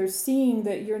situation where they're seeing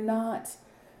that you're not.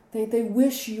 They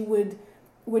wish you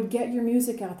would get your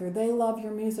music out there. They love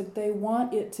your music. They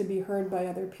want it to be heard by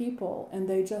other people, and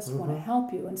they just want to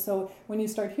help you. And so when you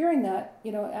start hearing that,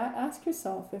 ask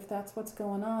yourself if that's what's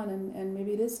going on, and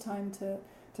maybe it is time to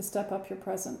step up your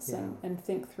presence and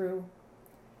think through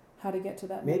how to get to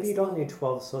that. Maybe next you don't level. need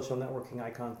 12 social networking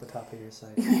icons at the top of your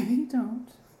site. Maybe you don't.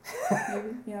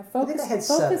 Maybe, I focus. think I had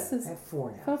focus 7. is I had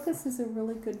 4 now. focus is a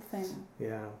really good thing.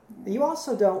 Yeah. You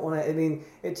also don't want to.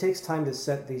 It takes time to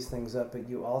set these things up, but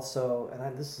you also, and I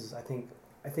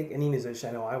think any musician,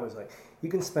 I know I was like, you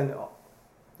can spend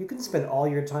all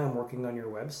your time working on your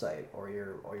website or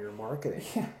your marketing.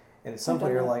 Yeah. And at some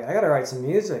point you're like, I got to write some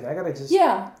music. I got to just.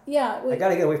 Yeah. I got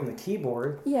to get away from the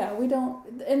keyboard. Yeah, we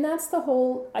don't, and that's the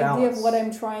whole Balance. idea of what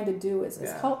I'm trying to do is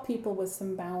Yeah. help people with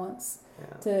some balance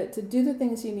Yeah. to do the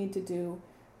things you need to do.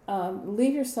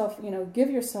 Leave yourself, give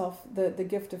yourself the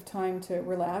gift of time to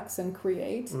relax and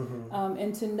create, Mm-hmm.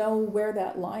 and to know where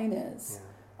that line is.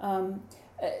 Yeah.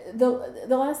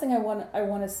 The last thing I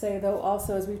want to say though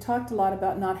also is we've talked a lot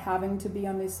about not having to be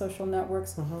on these social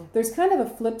networks. Mm-hmm. There's kind of a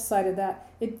flip side of that.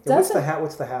 It Yeah, doesn't.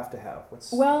 what's the have to have?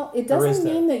 Well, it or is doesn't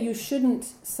there? mean that you shouldn't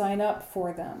sign up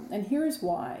for them, and here's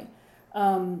why.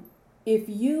 If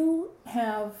you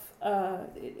have,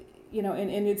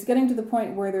 and it's getting to the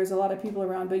point where there's a lot of people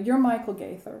around, but you're Michael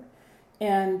Gaither,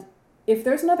 and if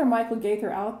there's another Michael Gaither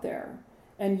out there,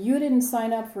 and you didn't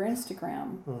sign up for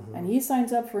Instagram, and he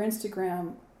signs up for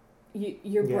Instagram,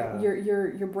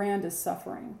 your brand is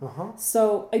suffering. Uh-huh.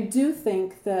 So I do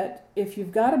think that if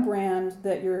you've got a brand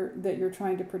that you're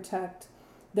trying to protect,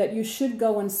 that you should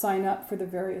go and sign up for the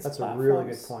various That's platforms. a really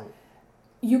good point.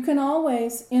 You can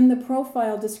always, in the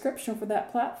profile description for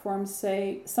that platform,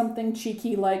 say something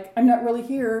cheeky like, I'm not really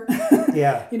here.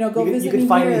 Yeah. Go visit me here. You can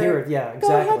find me here. Yeah, exactly.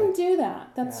 Go ahead and do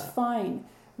that. That's Yeah. fine.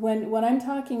 When I'm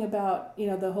talking about,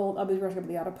 the whole, I was talking about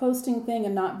the auto-posting thing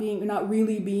and not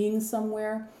really being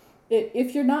somewhere,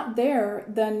 if you're not there,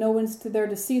 then no one's there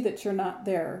to see that you're not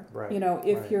there. Right. If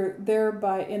Right. you're there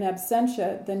in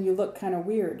absentia, then you look kind of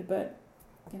weird. But,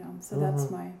 so that's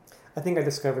my... I think I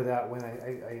discovered that when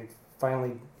I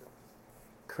finally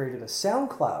created a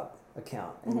SoundCloud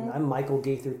account, and I'm Michael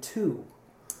Gaither 2.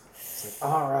 It's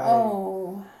like, all right.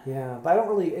 Oh. Yeah, but I don't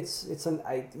really.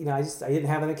 I didn't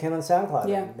have an account on SoundCloud.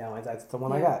 Yeah. And now that's the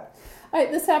one Yeah. I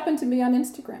got. This happened to me on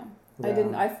Instagram.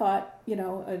 Yeah. I thought,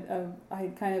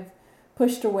 I kind of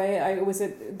pushed away.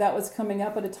 That was coming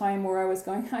up at a time where I was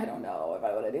going, I don't know if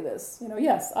I want to do this.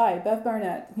 Yes, Bev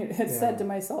Barnett, had said to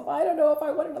myself, I don't know if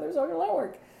I want another social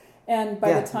network. And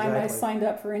by the time I signed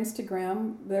up for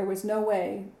Instagram, there was no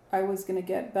way I was going to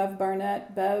get Bev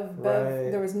Barnett, Bev. Right.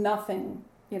 There was nothing,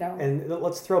 And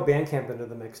let's throw Bandcamp into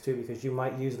the mix too, because you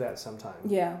might use that sometime.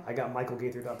 Yeah. I got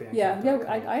michaelgaither.bandcamp.com. Yeah.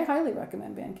 I highly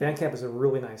recommend Bandcamp. Bandcamp is a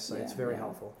really nice site. Yeah, It's very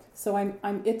helpful. So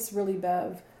I'm It's Really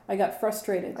Bev. I got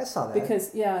frustrated. I saw that.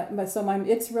 Because, so I'm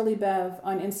It's Really Bev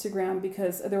on Instagram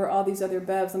because there were all these other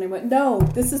Bevs, and I went, no,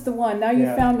 this is the one. Now you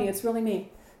found me. It's really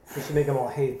me. We should make them all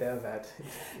hate Bev at.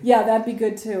 Yeah, that'd be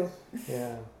good too.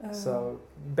 Yeah. So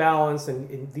balance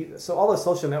so all the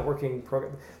social networking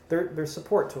programs, they're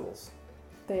support tools.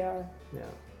 They are. Yeah.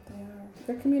 They are.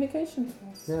 They're communication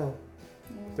tools. Yeah.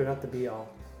 Yeah. They're not the be all,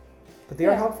 but they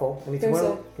are helpful. And if you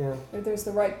want to, There's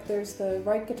the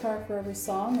right guitar for every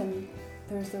song, and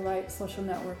there's the right social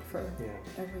network for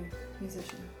every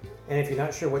musician. And if you're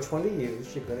not sure which one to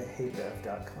use, you go to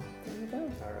heybev.com. There you go.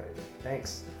 All right.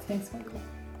 Thanks. Thanks, Michael.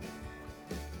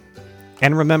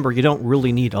 And remember, you don't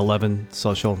really need 11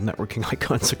 social networking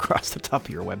icons across the top of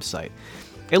your website.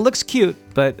 It looks cute,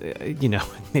 but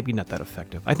maybe not that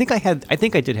effective. I think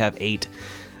I did have 8.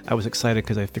 I was excited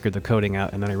because I figured the coding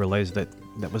out, and then I realized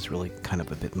that was really kind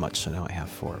of a bit much, so now I have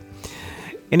 4.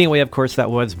 Anyway, of course,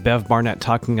 that was Bev Barnett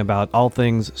talking about all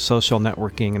things social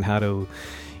networking and how to,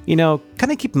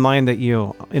 kind of keep in mind that,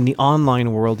 in the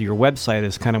online world, your website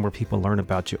is kind of where people learn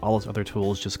about you. All those other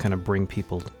tools just kind of bring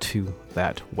people to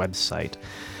that website.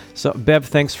 So, Bev,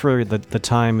 thanks for the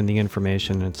time and the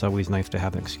information. It's always nice to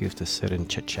have an excuse to sit and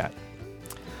chit-chat.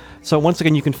 So, once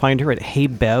again, you can find her at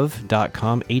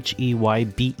heybev.com,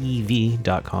 HEYBEV.com,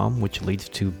 which leads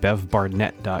to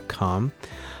bevbarnett.com.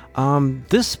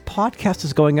 This podcast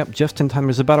is going up just in time.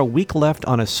 There's about a week left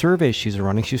on a survey she's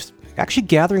running. She's actually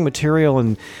gathering material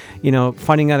and,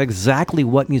 finding out exactly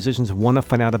what musicians want to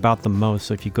find out about the most.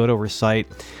 So if you go to her site,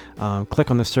 click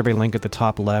on the survey link at the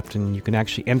top left, and you can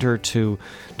actually enter to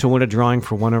win a drawing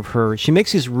for one of her. She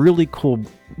makes these really cool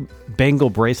bangle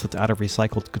bracelets out of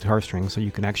recycled guitar strings, so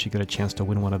you can actually get a chance to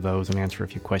win one of those and answer a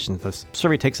few questions. The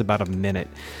survey takes about a minute,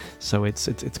 so it's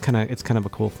kind of a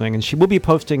cool thing. And she will be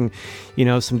posting,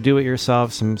 some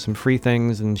do-it-yourself, some free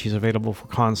things, and she's available for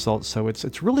consults. So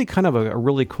it's really kind of a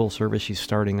really cool service she's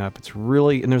starting up. It's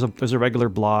really, and there's a regular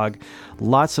blog,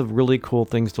 lots of really cool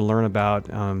things to learn about.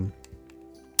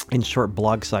 In short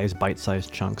blog-sized,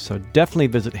 bite-sized chunks. So definitely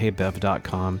visit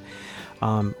heybev.com.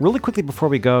 Really quickly before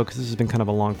we go, because this has been kind of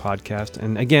a long podcast,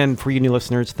 and again, for you new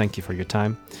listeners, thank you for your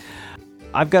time.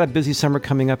 I've got a busy summer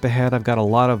coming up ahead. I've got a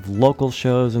lot of local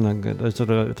shows, and there's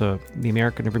the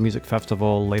American River Music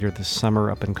Festival later this summer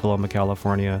up in Coloma,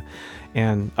 California,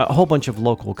 and a whole bunch of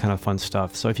local kind of fun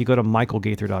stuff. So if you go to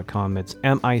michaelgaither.com, it's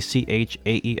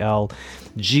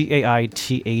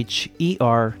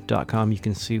MichaelGaither.com. You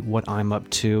can see what I'm up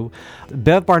to.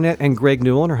 Bev Barnett and Greg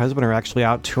Newell and her husband are actually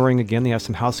out touring again. They have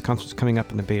some house concerts coming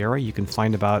up in the Bay Area. You can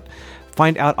find out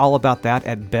all about that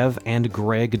at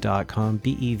bevandgreg.com,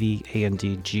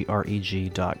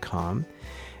 BEVANDGREG.com.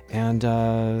 And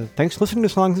thanks for listening to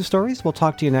Songs and Stories. We'll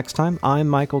talk to you next time. I'm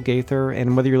Michael Gaither,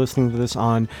 and whether you're listening to this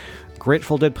on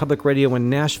Grateful Dead Public Radio in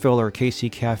Nashville or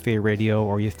KC Cafe Radio,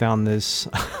 or you found this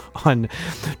on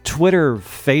Twitter,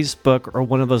 Facebook, or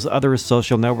one of those other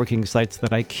social networking sites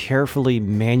that I carefully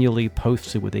manually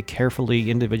posted with a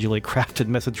carefully individually crafted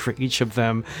message for each of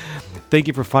them, thank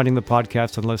you for finding the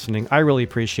podcast and listening. I really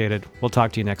appreciate it. We'll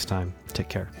talk to you next time. Take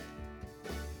care.